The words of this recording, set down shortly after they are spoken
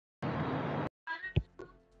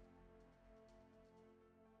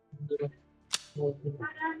This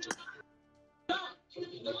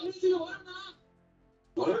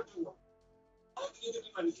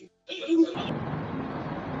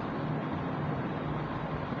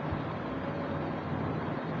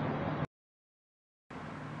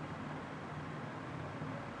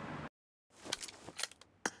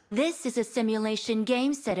is a simulation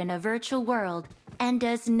game set in a virtual world and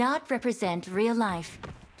does not represent real life.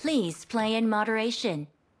 Please play in moderation,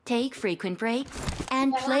 take frequent breaks,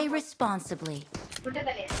 and play responsibly.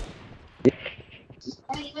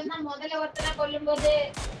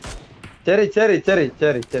 சரி சரி சரி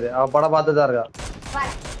சரி சரி அவன் படம் பார்த்துதான் இருக்கா.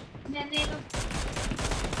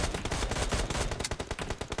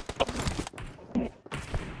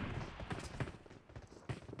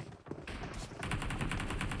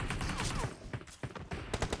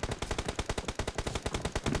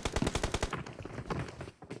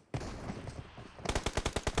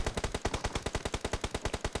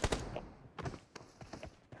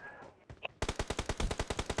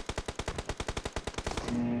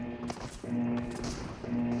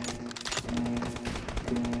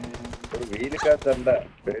 வெயிலுக்கா தண்டா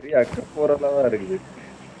பெரிய அக்க போறலாம் இருக்குது.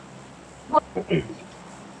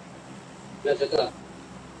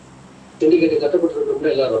 சிண்டிகேட்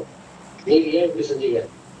கட்டப்பட்டிருக்கோம்ல எல்லாரும், நீங்க ஏன் இப்படி செஞ்சீங்க?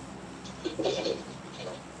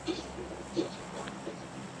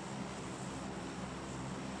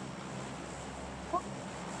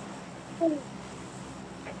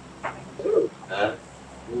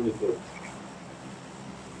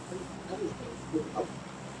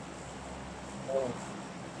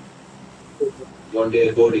 One day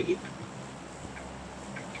body.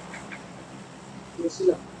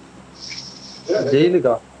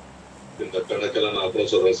 ஜெயிலுக்கா இந்த கணக்கெல்லாம் நான்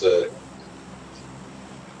அப்புறம் சொல்றேன் சார்.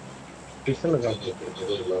 கிருஷ்ணனுக்கா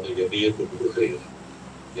நீயே போட்டு கொடுக்குறீங்க.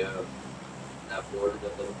 நான்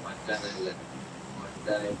போடுறது மச்சான இல்லை,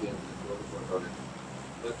 மச்சான போட்டு போட்டோன்னு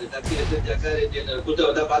குத்த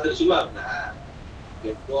வந்தா பார்த்துட்டு சும்மா இருந்தா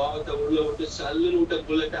கோவத்தை உள்ள விட்டு சல்லுன்னு விட்ட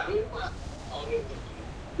புல்லட் அவங்க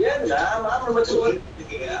ஏன்னா மாப்பிள மச்சு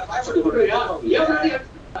பயப்பட்டு கொடுக்குறியா? நீ அப்படி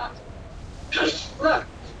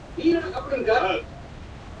இருக்கா?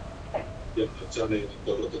 என் மச்சானை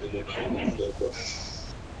தொடர்றதுக்கு முன்னாடி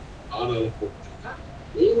ஆனாலும்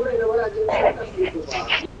நீ கூட இந்த மாதிரி 5 நிமிஷம்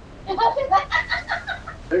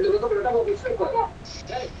ரெண்டு பக்கம் ரெண்டா மிக்ஸ் பண்ணி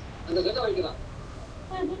அந்த கதை வைக்கலாம்.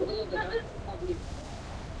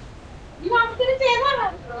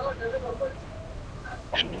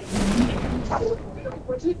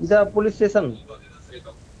 இதா போலீஸ் ஸ்டேஷன்.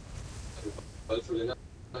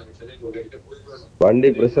 வண்டி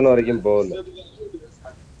பிரச்சனை வரைக்கும் போகல.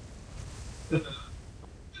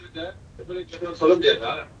 சொல்ல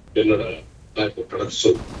முடியாதா? என்னடா நான் இப்ப கணக்கு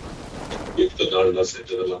சொல். எத்தனை நாள் நான்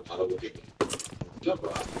செஞ்சதெல்லாம் தர முடியும்.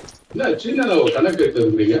 என்ன சின்ன கணக்கு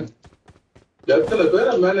எடுத்துருக்கீங்க? எத்தனை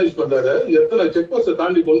பேரை மேனேஜ் பண்றாரு, எத்தனை செக் போஸ்ட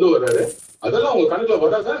தாண்டி கொண்டு வர்றாரு, அதெல்லாம் உங்க கணக்குல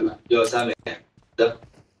வராதா என்ன? சாமி,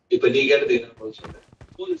 இப்ப நீ கேட்டது என்ன சொல்றேன்.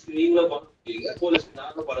 போலீஸ்க்கு நீங்களும் பணம் கொடுத்தீங்க, போலீஸ்க்கு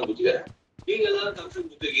நானும் பணம் கொடுத்துக்கிறேன், நீங்க எல்லாரும் கமிஷன்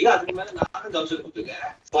கொடுத்துருக்கீங்க, அதுக்கு மேல நானும் கமிஷன் கொடுத்துருக்கேன்.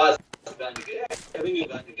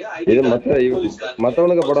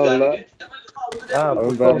 மத்தவனுக்கு படம் இல்ல.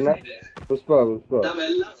 புஷ்பா புஷ்பா நம்ம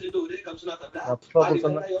எல்லாம் சேர்ந்து ஒரே கமிஷனா தந்தா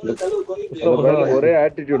ஒரே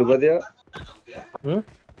ஆட்டிடியூட் பாத்தியா?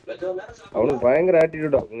 அவனுக்கு பயங்கர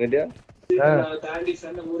ஆட்டிடியூட் அவங்ககிட்ட. தாண்டி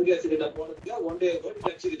சண்டை முருகேசன் போனதுக்கு 1 day கோடி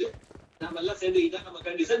கிடைச்சிருக்குது. நம்ம எல்லாம் சேர்ந்து இதான் நம்ம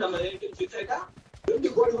கண்டிஷன். நம்ம ரேட்டிங் ஃபிக்ஸ் ஆயிட்டா 2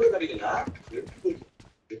 கோடி கூட கிடைக்கல.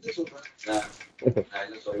 நான்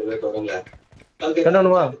என்ன சொல்லவே தொடங்கல.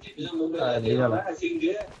 கண்ணனுமா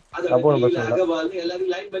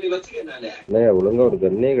ஒழுங்கா ஒரு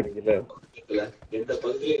கண்ணே கிடைக்கல.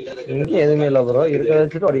 இங்க எதுவுமே இல்ல ப்ரோ, இருக்க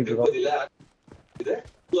வச்சுட்டு ஓடிட்டு இருக்கோம்.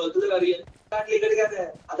 கிடைக்காது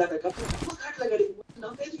அதான் காட்டுல கிடைக்கும்.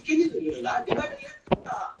 நம்ம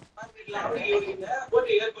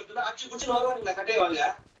போட்டி ஏற்படுத்தினா அச்சு குச்சுன்னு வருவானுங்களா கட்டையவாங்க.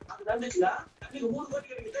 அது நடந்துச்சுன்னா அன்னைக்கு 3 கோடி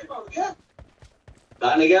கிடைக்கும் தெரியுமா அவனுக்கு?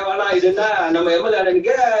 தானுக்கே வேணா இதுன்னா நம்ம எம்எல்ஏ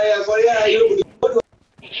அண்ணனுக்கு கொலையா 20 கோடி.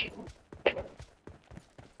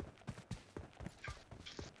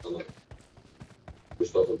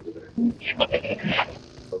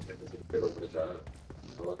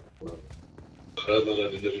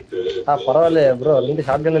 பரவாயில்ல ப்ரோ, 2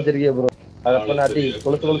 ஷாட் கன் வச்சிருக்கீங்க ப்ரோ. அத நாட்டி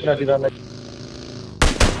கொளுத்து கொளுத்து நாட்டி தான்.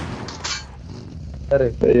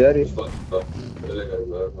 சரி யாரு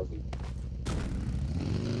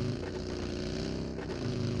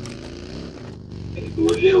எனக்கு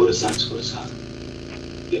ஒரே ஒரு சான்ஸ் கொடு சார்.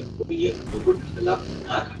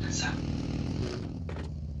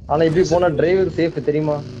 ஆனா இப்படி போனா டிரைவர் சேஃப்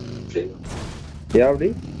தெரியுமா? எப்படி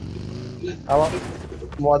அவன்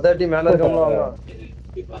மொதட்டி மேல இருக்கவங்க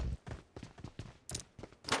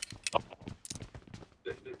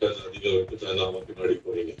விட்டு நாம பின்னாடி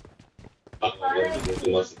போறீங்க.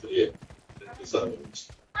 2 மாசத்துலயே 2 சார்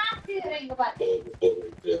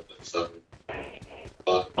சார்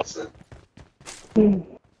பாருங்க சார்.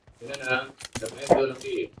 என்னன்னா இந்த மேற்கு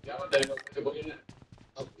நம்பி ஏமாத்த போறீங்க.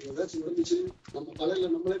 அப்படி ஏதாச்சும் நடந்துச்சு நம்ம தலையில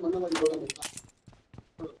நம்மளே மண்ண வாங்கி போடாம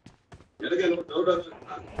எனக்கு என்ன டவுட்டா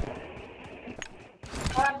இருக்குன்னா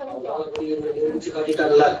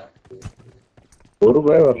காட்டிட்டாங்கல்ல ஒரு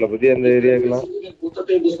ரூபாய் வரல புதிய அந்த ஏரியாக்கெல்லாம்.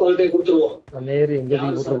 அந்த ஏரி எங்க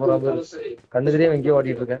கூட்டு போறாங்க கண்ணு தெரியாம எங்கேயோ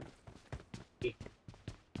ஓட்டிட்டு இருக்கேன்.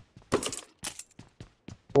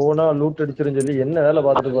 போனா லூட் அடிச்சிருன்னு சொல்லி என்ன வேலை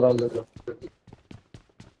பார்த்துட்டு போறாங்க.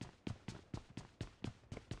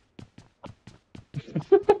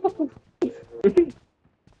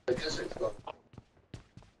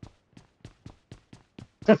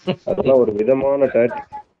 அதெல்லாம் ஒரு விதமான டாக்டிக்.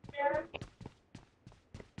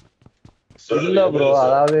 இல்ல ப்ரோ,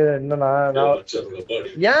 அதாவது என்னன்னா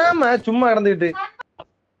ஏமா சும்மா நடந்துகிட்டு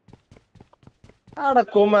ஆட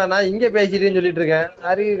கோமா நான் இங்க பேசிட்டேன்னு சொல்லிட்டு இருக்கேன்.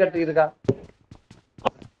 அறிவு கட்டி இருக்கா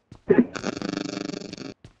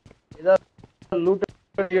ஏதாவது லூட்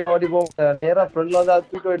ஓடி போக நேரா ஃப்ரெண்ட்ல வந்து அது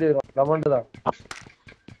தூக்கிட்டு போயிட்டு கமெண்ட் தான்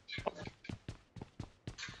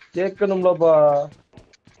கேட்கணும்லப்பா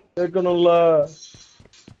கேட்கணும்ல.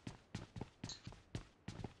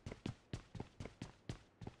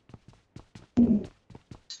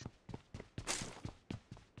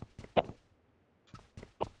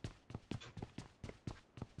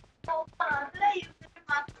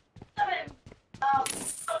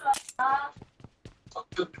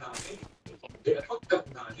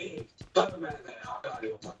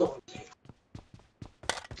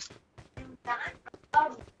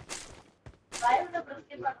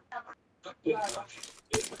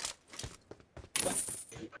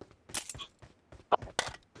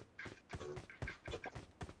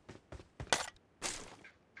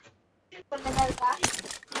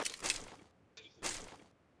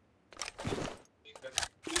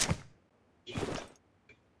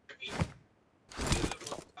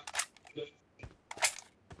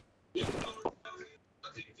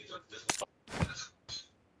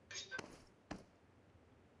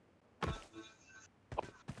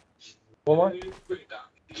 போமா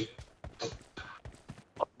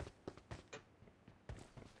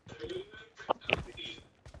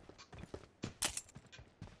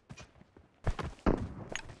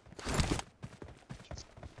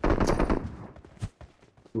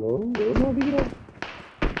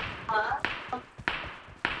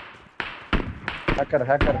hacker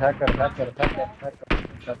hacker hacker hacker hacker hacker.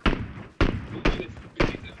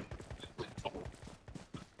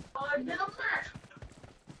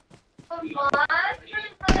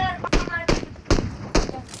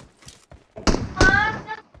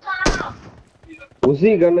 உசி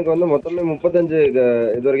கண்ணுக்கு வந்து மொத்தமே 35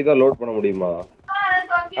 இது வரைக்கும் தான் லோட் பண்ண முடியுமா?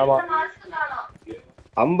 ஆமா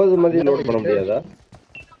 50 மதி லோட் பண்ண முடியாதா?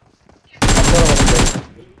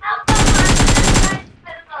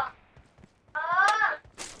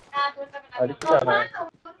 அடிச்சானா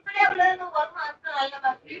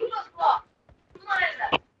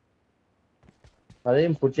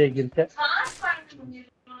அதையும் புடிச்சிருக்க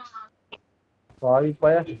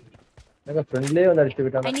பாவிப்பாயா எங்க ஃப்ரெண்ட்லயே வந்து அடிச்சு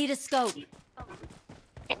விட்டானா. I need a scope.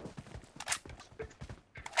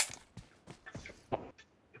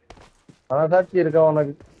 சாட்சி இருக்கா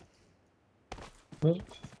உனக்கு?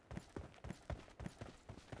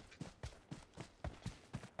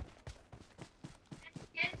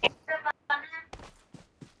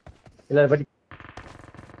 இல்ல படி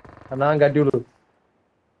நான் கட்டி விடு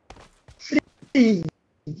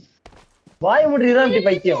வாய முடியுதான் இப்படி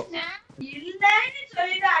பைத்தியம்.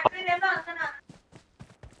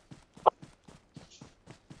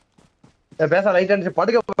 பேச லைட் அடிச்சு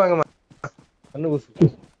படுக்க போவாங்கம்மா கண்ணு கூசு.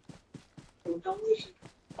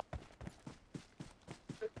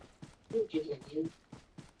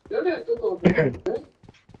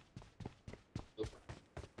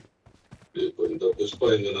 இந்த புஷ்பா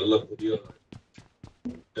இங்க நல்லா புதிய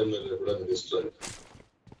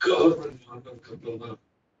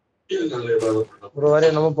ஒரு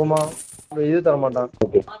வாரியம் நம்ம போமா இது தர மாட்டான்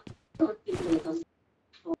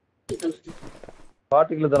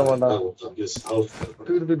பாட்டுக்குள்ள தர மாட்டான்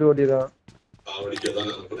தூக்கிட்டு ஓட்டிடுறான்.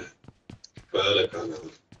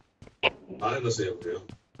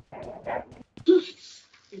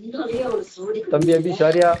 தம்பி எப்படி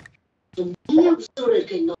சாரியா?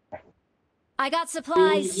 I got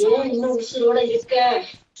supplies.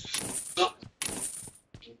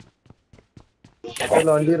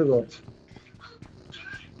 வண்டி இருக்கும்.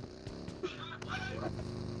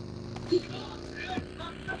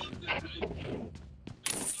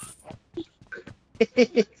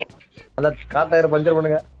 அந்த கார் டயர் பஞ்சர்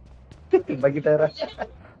பண்ணுங்க. பக்கி டயரா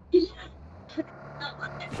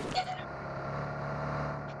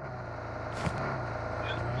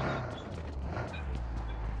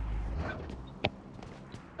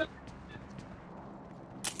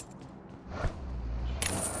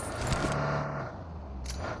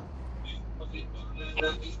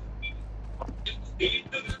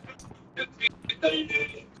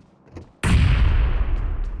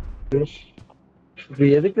இப்ப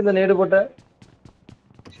எதுக்கு இந்த நேடு போட்ட?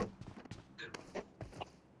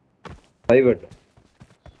 பிரைவேட்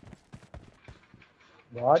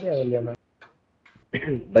வாடியா இல்லையா?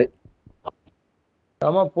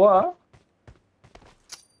 ஆமா போ.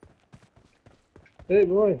 ஏய்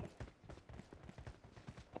போய்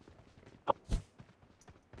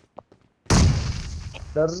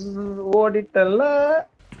ஓடிட்டல்ல.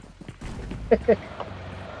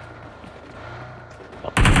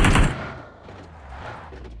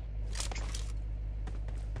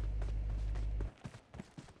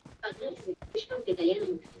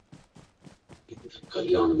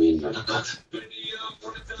 கல்யாணமே நடக்காது.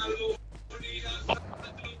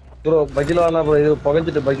 ப்ரோ பகிலவானா ப்ரோ, இது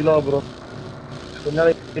புகைஞ்சிட்டு பகிலவா ப்ரோ. என்னால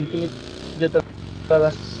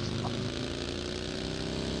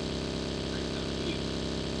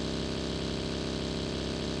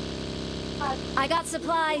I got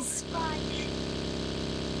supplies.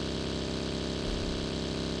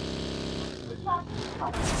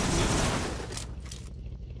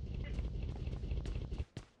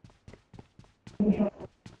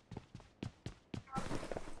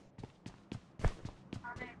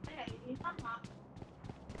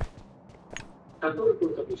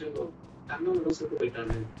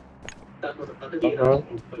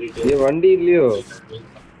 ये வண்டி இல்லையோ?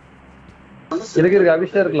 இருக்கு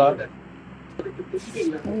அபிஷேக் இருக்கலாம்.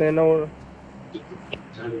 என்ன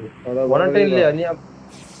ஒன் இல்லையா நீ?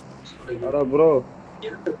 அடா ப்ரோ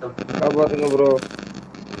காப்பாத்துங்க ப்ரோ.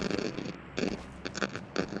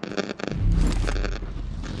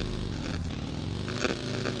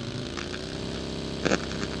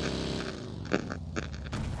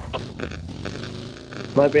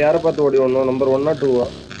 நான் இப்ப யாரை பார்த்து ஓடி வரணும்? நம்பர் 1 2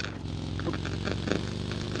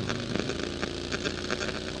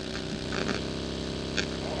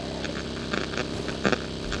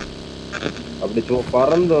 அப்படி சும்மா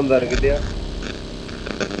பறந்து வந்தாரு கிட்டயா?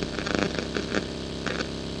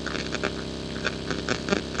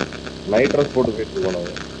 நைட் ட்ரெஸ் போட்டு போயிட்டு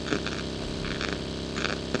போனாங்க.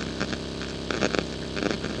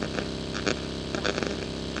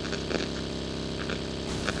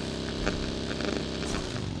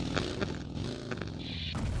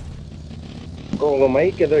 உங்க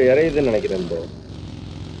மைக் ஏதோ இறையுதுன்னு நினைக்கிறேன் ப்ரோ.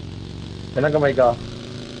 எனக்கு மைக்கா?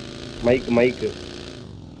 மைக்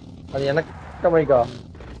அது எனக்கு மைக்கா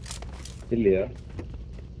இல்லையா?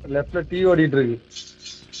 லெஃப்ட்ல டீ ஓடிட்டு இருக்கு.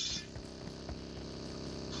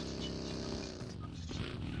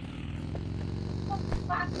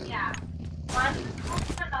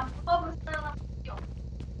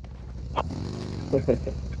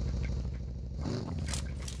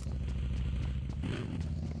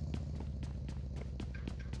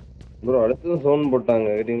 ப்ரோ அடுத்து சோன் போட்டாங்க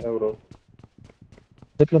கேட்டீங்களா ப்ரோ?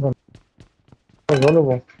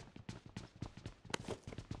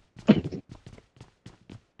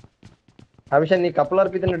 அபிஷேக் நீ கப்பலா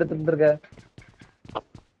இருப்பீன்னு எடுத்துட்டு இருக்க.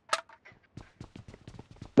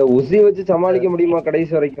 இந்த உசி வச்சு சமாளிக்க முடியுமா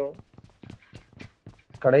கடைசி வரைக்கும்?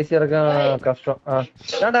 கடைசி வரைக்கும் கஷ்டம்.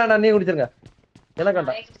 வேண்டாம் நீ குடிச்சிருங்க. எனக்கு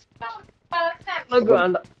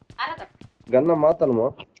வேண்டாம். கன்னை மாத்தணுமா?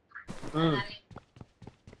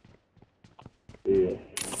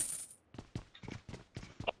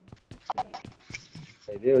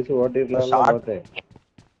 இதே வச்சு ஓட்டிடலாம் பார்த்தேன்.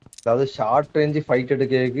 அதாவது ஷார்ட் ரேஞ்ச் ஃபைட்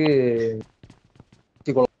எடுக்கிறதுக்கு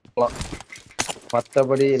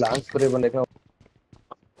மற்றபடி லாங் ஸ்ப்ரே பண்ணிக்கலாம்.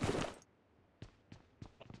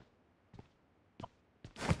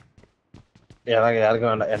 யாருக்கும்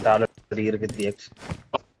வேண்டாம். என் ஆல்ரெடி இருக்கு 3x.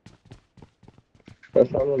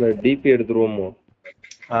 டிபி எடுத்துருவோமோ?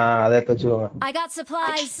 அதை வச்சுக்கோங்க. I got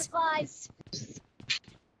supplies.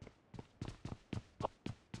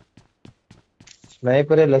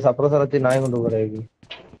 ஸ்னைப்பரே இல்ல, சப்ரஸர் வச்சு நாய் கொண்டு போறேன்.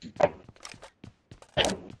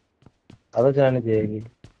 அதை வச்சு நான் செய்யி.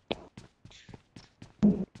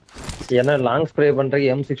 ஏன்னா லாங் ஸ்ப்ரே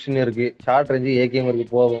பண்றதுக்கு M16 இருக்கு, ஷார்ட் ரேஞ்சு AKM இருக்கு,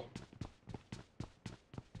 போகும்.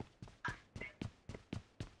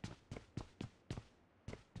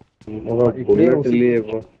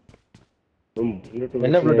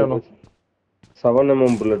 என்ன புல்லட் வேணும்?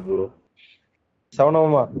 7mm bullet bro.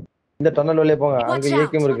 7mm இந்த டன்னல் வழியா போங்க. அங்க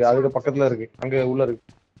AKM இருக்கு, அதுக்கு பக்கத்துல இருக்கு, அங்க உள்ள இருக்கு.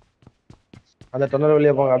 அந்த டன்னல்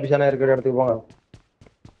வழியா போங்க. அபிஷானா இருக்கிற இடத்துக்கு போங்க.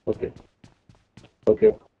 ஓகே ஓகே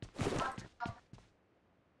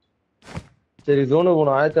சரி ஜோனு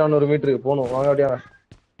போகணும் 1400 மீட்டருக்கு போகணும் வாங்க அப்படியா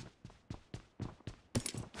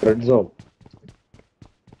ரெட் ஜோன்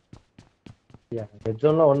ரெட்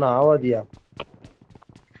ஜோன்லாம் ஒன்றும் ஆகாதியா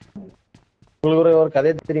உங்களுக்கு ஒரு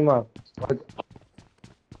கதை தெரியுமா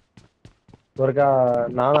ஒருக்கா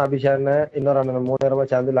நானும் அபிஷேக்னு இன்னொரு அண்ணன் 3 நேரமா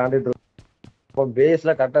சேர்ந்து விளையாண்டுட்டு இருக்கோம்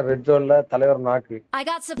பேஸ்ல கரெக்டா ரெட் ஜோன்ல தலைவர் நாக்கு I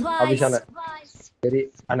got supplies. அபிஷான சரி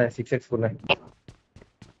அண்ணே 6x கொடுங்க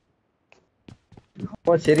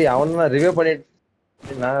சரி அவன் நான் ரிவ்யூ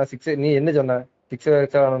பண்ணிட்டு நான் 6 நீ என்ன சொன்ன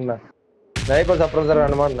 6x வேணும்னா ஸ்னைப்பர் சப்ரஸர்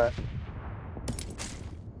வேணுமா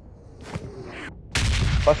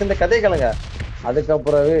ஃபர்ஸ்ட் இந்த கதையை கேளுங்க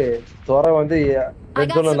அதுக்கப்புறம் துறை வந்து I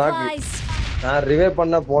ரெட் got ஜோன்ல நாக்கு supplies. நான் ரிவே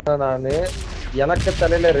பண்ண போனேன் நானு எனக்கு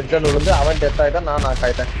தலையில ரெட் ஜோன் விழுந்து அவன் டெத் ஆயிட்டான் நான் நாக்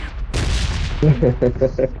ஆயிட்டேன்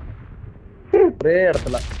ஒரே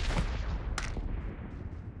இடத்துல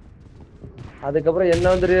அதுக்கப்புறம் என்ன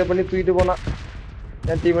வந்து ரிவே பண்ணி தூக்கிட்டு போனான்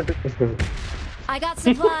என் teammate I got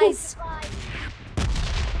supplies.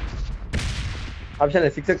 Option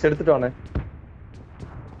 6x எடுத்துட்டு வானே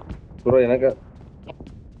ப்ரோ எனக்கு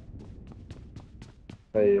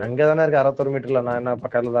அங்கதானே இருக்கு 61 மீட்டர்ல நான் என்ன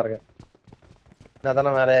பக்கத்துல தான் இருக்கேன் நான்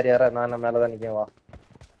தானே மேலே ஏறியார நான் என்ன மேலதான் நிக்கேன் வா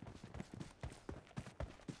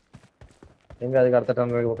எங்க அதுக்கு அடுத்த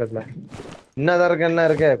டன் இருக்கு பக்கத்துல என்னதான் இருக்கு என்ன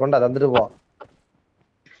இருக்கு கொண்டா தந்துட்டு போ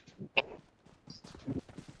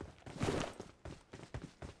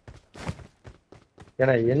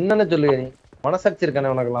ஏன்னா என்னன்னு சொல்லுங்க நீ மனசாட்சி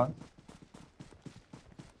இருக்கானே உனக்கெல்லாம்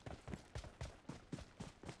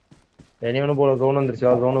இனிவனு போல ஜோன் வந்துருச்சு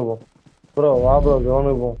வா ஜோனு போ ப்ரோ வா ப்ரோ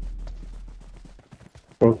ஜோனு போ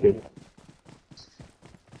ஓகே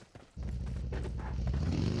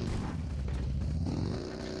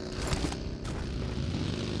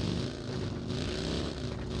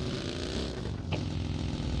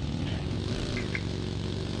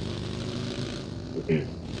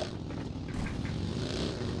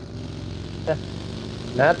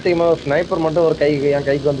நேரத்துக்கு ஸ்னைப்பர் மட்டும் ஒரு கை என்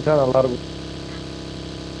கைக்கு வந்துச்சுன்னா நல்லா இருக்கும்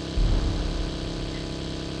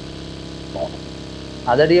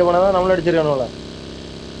அதடிய போனாதான் நம்மள அடிச்சிருக்கானுல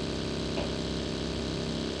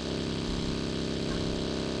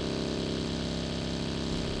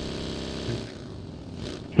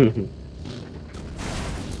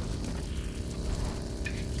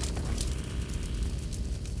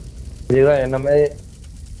இதுதான்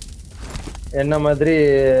என்ன மாதிரி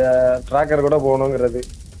ட்ராக்கர் கூட போகணுங்கிறது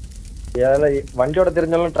வண்டியோட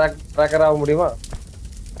தெரிஞ்சாலும் ட்ராக்கர் ஆக முடியுமா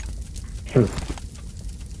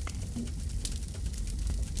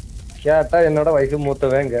கேட்டா என்னோட வயசு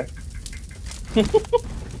மூத்தவேங்க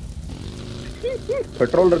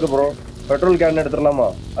பெட்ரோல் இருக்கு ப்ரோ பெட்ரோல் கேன் எடுத்துடலாமா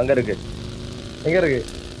அங்க இருக்கு எங்க இருக்கு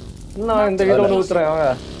இன்னும் இந்த வீட்டுல ஒண்ணு ஊத்துறேன் அவங்க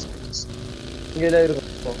இங்க இதான்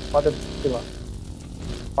இருக்கும் பார்த்து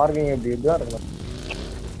பார்க்கிங் இப்படிதான் இருக்கணும்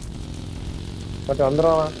பட்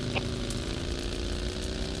வந்துடும்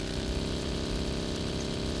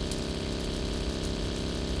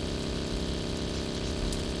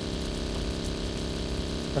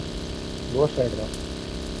கோஸ்ட் ஆயிடுறான்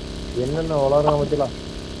என்னென்ன வளர பத்திலாம்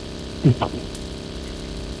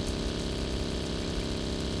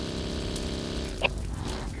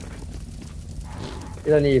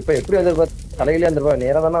இத நீ இப்ப எப்படி வந்திருப்ப தலையிலே வந்திருப்ப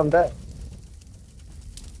நேரா தானே வந்த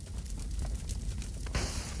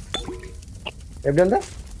எப்படி வந்த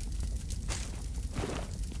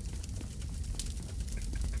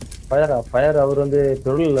ஃபயர் அவர் வந்து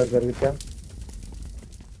தொழில் இருக்காரு கிட்ட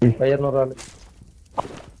ஃபயர்னு ஒரு ஆளு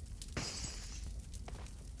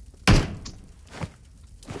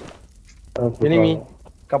எனிமி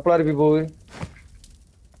கப்பலா இருப்பி போகுது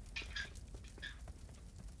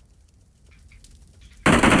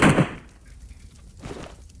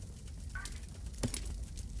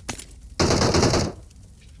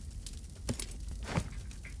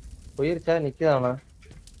போயிருச்சா நிக்குதானா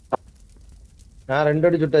நான் 2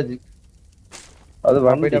 அடி சுட்டாச்சு அது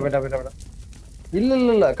போயிட்டா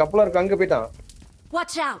இல்ல கப்பலா இருக்கு அங்க போயிட்டான்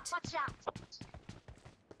Watch out.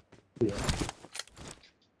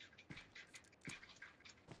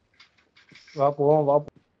 வா போவோம் வா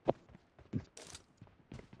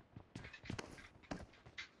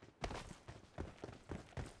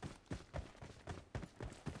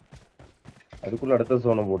அதுக்குள்ள அடுத்த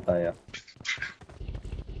சோனை போட்டாயா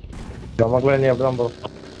நமக்குள்ள நீ அப்படிதான் போறோம்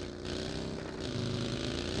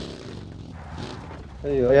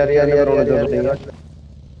ஐயோ யார் சொல்லிட்டீங்க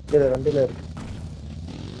வண்டியில இருக்கு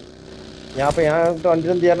அப்ப என்கிட்ட வண்டி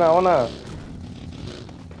இருந்து ஏறினா அவனா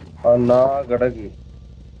அண்ணா கடகு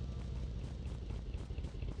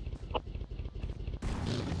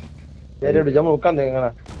சரி அப்படி ஜம்மு உட்காந்துங்கண்ணா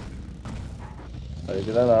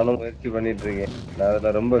அதுக்குதான் நானும் முயற்சி பண்ணிட்டு இருக்கேன். நான்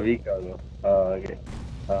அதுல ரொம்ப வீக் ஆகும். ஓகே.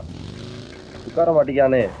 உட்கார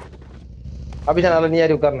மாட்டிக்கானே. அபிஷா நீ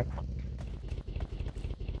யாரி உட்காருங்க.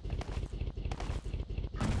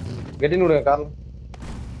 கெட்டின்னு விடுங்க காரணம்.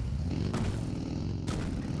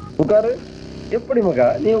 உட்காரு. எப்படி மகா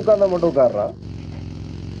நீ உட்கார்ந்தா மட்டும் உட்கார்றான்?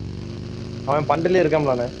 அவன் பண்டிலே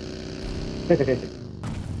இருக்கான்ல.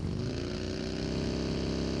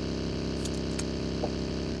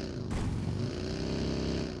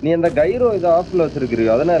 நீ அந்த கைரோ இதை ஆஃப்ல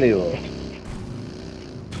வச்சிருக்கிறியோ அதனாலயோ?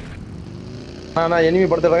 நான் எனிமி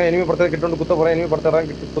படுத்துறேன் கிட்ட வந்து குத்த போறேன். எனிமி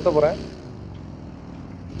படுத்துறேன் குத்த போறேன்.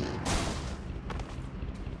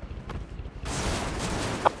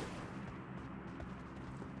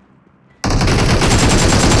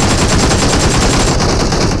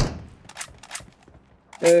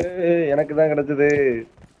 எனக்கு தான் கிடைச்சது.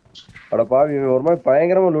 அட பாவி, ஒரு மாதிரி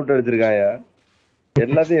பயங்கரமா லூட் அடிச்சிருக்காயா.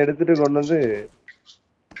 எல்லாத்தையும் எடுத்துட்டு கொண்டு வந்து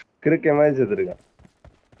கிறுக்க மாதிரி சேர்த்துருக்கான்.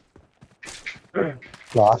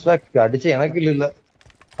 லாஸ்டா அடிச்சு எனக்கு இல்ல.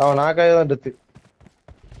 அவன் நாக்காக தான் டெத்து.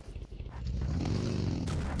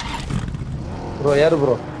 ப்ரோ யாரு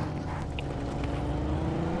ப்ரோ?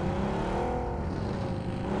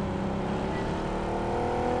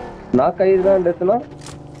 நான் கைது தான் டெத்துனா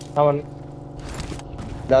அவன்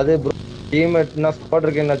அதாவது ப்ரோ டீம்மேட்னா ஸ்குவாட்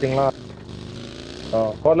இருக்குன்னு வச்சுங்களா.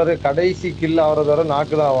 கோலரு கடைசி கில் ஆகிறது வரை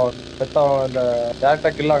நாக்கு தான் அவன் செத்த. அவன் இந்த டேரக்டா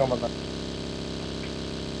கில் ஆக மாட்டான்.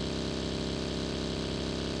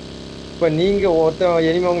 இப்ப நீங்க ஒருத்தன்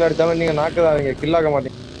எனிமி உங்களை அடிச்சாலும் நீங்க நாக்கு தான் அவங்க கில் ஆக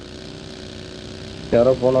மாட்டீங்க.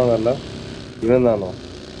 யாரோ போனாங்கல்ல, இவன் தானோ?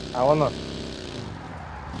 அவன் தான்.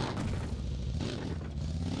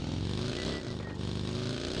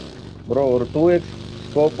 ப்ரோ ஒரு 2x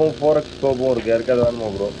ஸ்கோப்பும் 4x ஸ்கோப்பும் இருக்கு. யாருக்காவது வேணுமா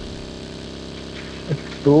ப்ரோ?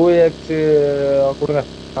 2x கொடுங்க.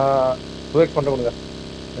 2x மட்டும் கொடுங்க.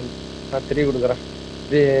 நான் 3 கொடுக்குறேன்.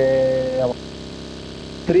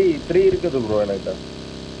 3 இருக்குது ப்ரோ என்கிட்ட.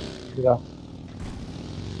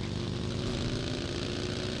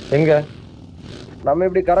 எங்க நம்ம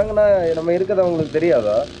இப்படி கரங்குனா நம்ம இருக்கிறது உங்களுக்கு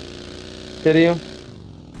தெரியாதா? தெரியும்.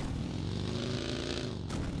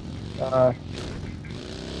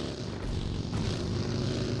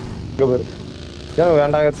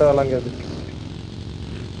 வேண்டாம் கேது.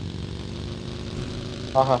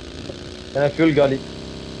 ஆஹா எனக்கு ஃபியூல் காலி.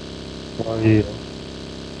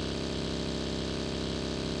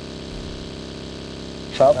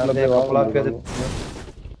 ஷாப்ல போய்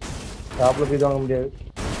வாங்க முடியாது.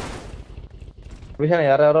 விஷயம்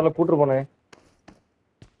யாரால கூட்டு போனேன்.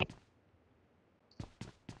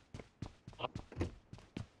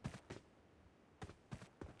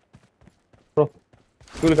 Bro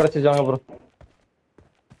fuel கிடைச்சிச்சாங்க bro.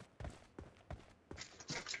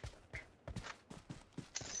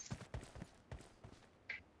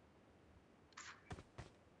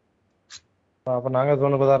 அப்ப நாங்க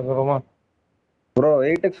சொன்னது தான் இருக்கிறோமா ப்ரோ?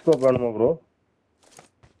 8x ஸ்கோப் வேணுமா ப்ரோ?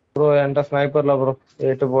 ப்ரோ என்கிட்ட ஸ்னைப்பர்ல ப்ரோ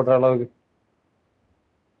 8 போடுற அளவுக்கு.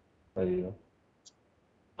 ஐயோ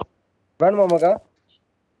வேணுமா மகா?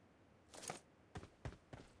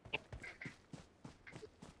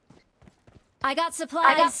 I got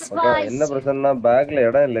supplies. என்ன பிரச்சனைனா பேக்ல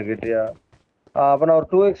இடம் இல்ல கிட்டியா. அப்ப நான் ஒரு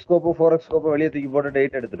 2x ஸ்கோப்பு 4x ஸ்கோப்பு வெளியே தூக்கி போட்டு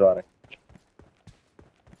 8 எடுத்துட்டு வரேன்.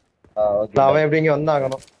 அவன் எப்படி இங்க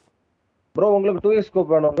வந்தாகணும் ப்ரோ? உங்களுக்கு 2x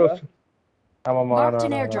ஸ்கோப் வேணும்? ஆமாமா.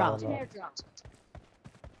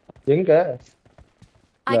 எங்க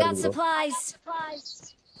I got supplies.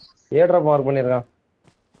 ஏட்ரா மார்க் பண்ணிருக்கான்.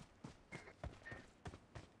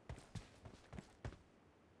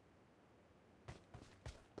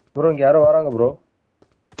 ப்ரோ இங்க யாரோ வராங்க ப்ரோ.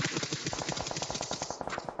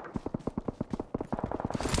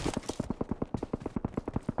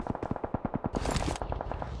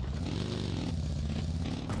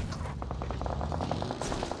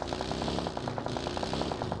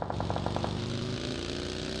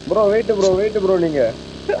 ப்ரோ வெயிட் ப்ரோ நீங்க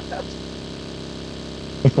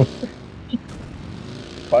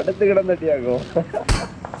படுத்து கிடந்தட்டியாகும்.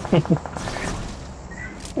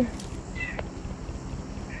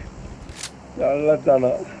 நல்லதானா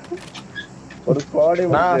ஒரு ஸ்குவாடே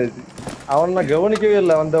முடிஞ்சாச்சு. அவன் நான் கவனிக்கவே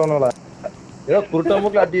இல்லை வந்தவனோட. ஏதோ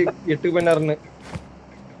குருட்டமுக்குல அடி 8 பண்ணாருன்னு.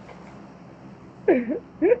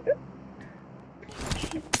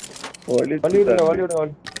 வழி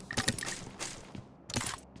விடுங்க.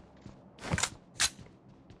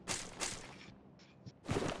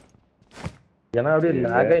 ஏன்னா அப்படியே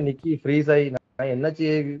லேக் ஆகி நிக்கி ஃப்ரீஸ் ஆகி நான் என்ன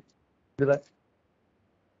செய்ய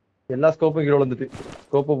எல்லா ஸ்கோப்பும் கீழே விழுந்துட்டு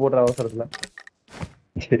ஸ்கோப்பு போடுற அவசரத்துல.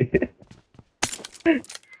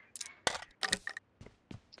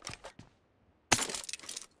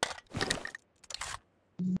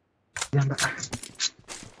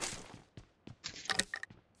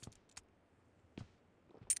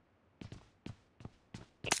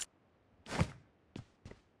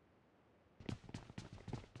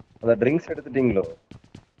 அந்த ட்ரிங்க்ஸ் எடுத்துட்டீங்களோ?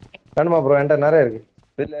 வேணுமா ப்ரோ? என்கிட்ட நிறைய இருக்கு.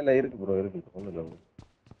 இல்ல இருக்கு ப்ரோ, இருக்கு ஒண்ணு இல்ல bro.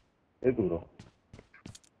 இருக்கு ப்ரோ.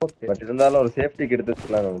 ஓகே. பட் இருந்தாலும் ஒரு சேஃப்டிக்கு எடுத்து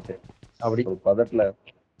வச்சுக்கலாம் நினைச்சேன். அப்படி ஒரு பதட்ல.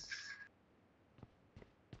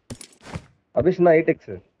 அபிஷ்னா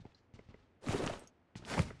ஐடெக்ஸ்.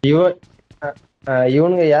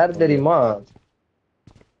 இவனுங்க யார் தெரியுமா?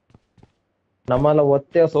 நம்மள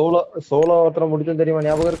ஒத்தையா சோலோ ஒருத்தர முடிச்சோம் தெரியுமா?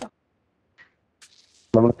 ஞாபகம் இருக்கா?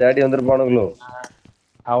 நம்ம தேடி வந்திருப்பானுங்களோ?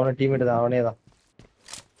 அவன டீம்மேட் தான், அவனே தான்.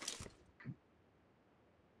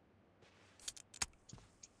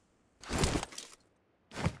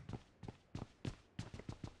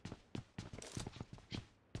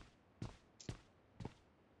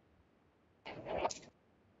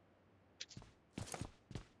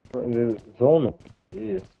 இது ஜோன்.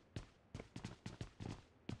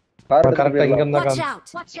 கார் எடுத்துட்டு கரெக்டா இங்க போயிடலாம். இருந்தா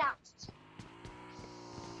Watch out!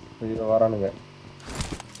 ஐயோ வரானுங்க.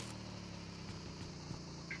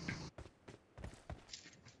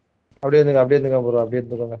 அப்படியே இருந்துங்க ப்ரோ, அப்படியே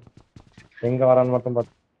இருந்துக்கோங்க. எங்க வரான்னு மட்டும்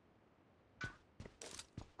பார்த்து.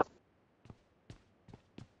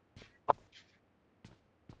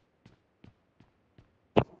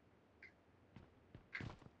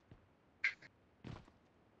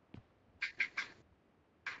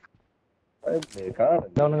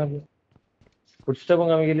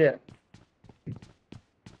 குடிச்சிட்டவங்க காமிக்கலையே.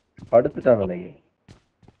 படுத்துட்டாங்க நீங்க.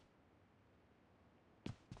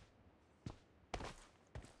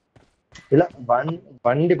 இல்ல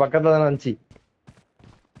வண்டி பக்கத்துல தானே இருந்துச்சு.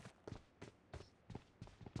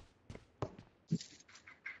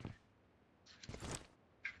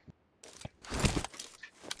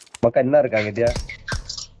 மக்கா என்ன இருக்காங்க இடியா?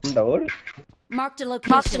 இந்த ஓடு. Marked a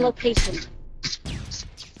location.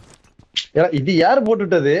 இது யார்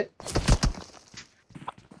போட்டுட்டது?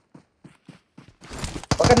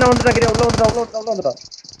 மக்கா என்ன வந்துட்டா? உள்ள வந்துட்டா.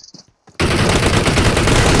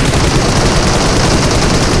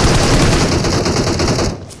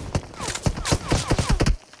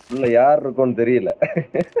 உள்ள யார் இருக்கும்னு தெரியல.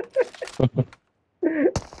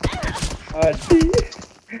 அடி.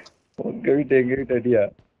 எங்க வீட்டு அடியா?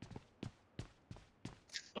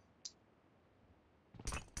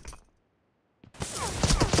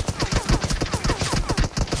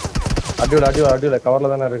 அடிவுல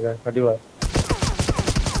கவர்ல தானே இருக்கு. அடிவுல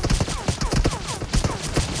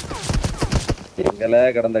எங்கல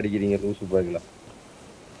கடந்து அடிக்கிறீங்க லூசு பாக்கலாம்.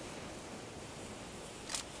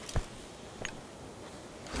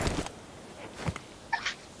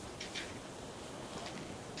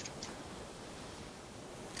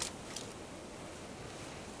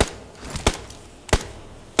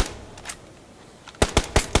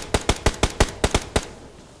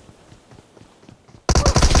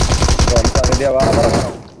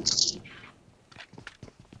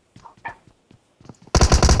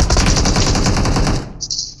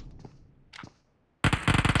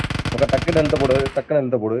 வர டக்குன்னு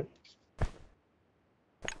எழுத்த போடு.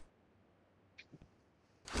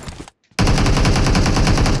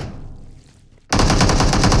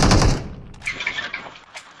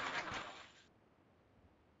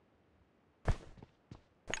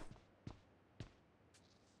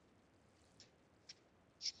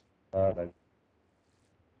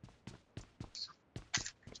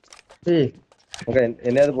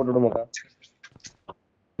 என்னையாவது போட்டு விடுமாக்கா?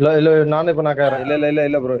 இல்ல நானே இப்ப நான்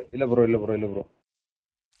இல்ல ப்ரோ.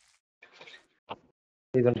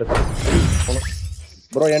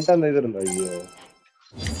 ப்ரோ என்கிட்ட அந்த இது இருந்தா. ஐயோ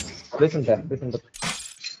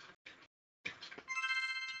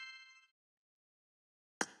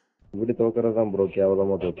இப்படி தோக்குறதுதான் ப்ரோ,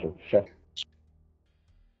 கேவலமா தோற்று.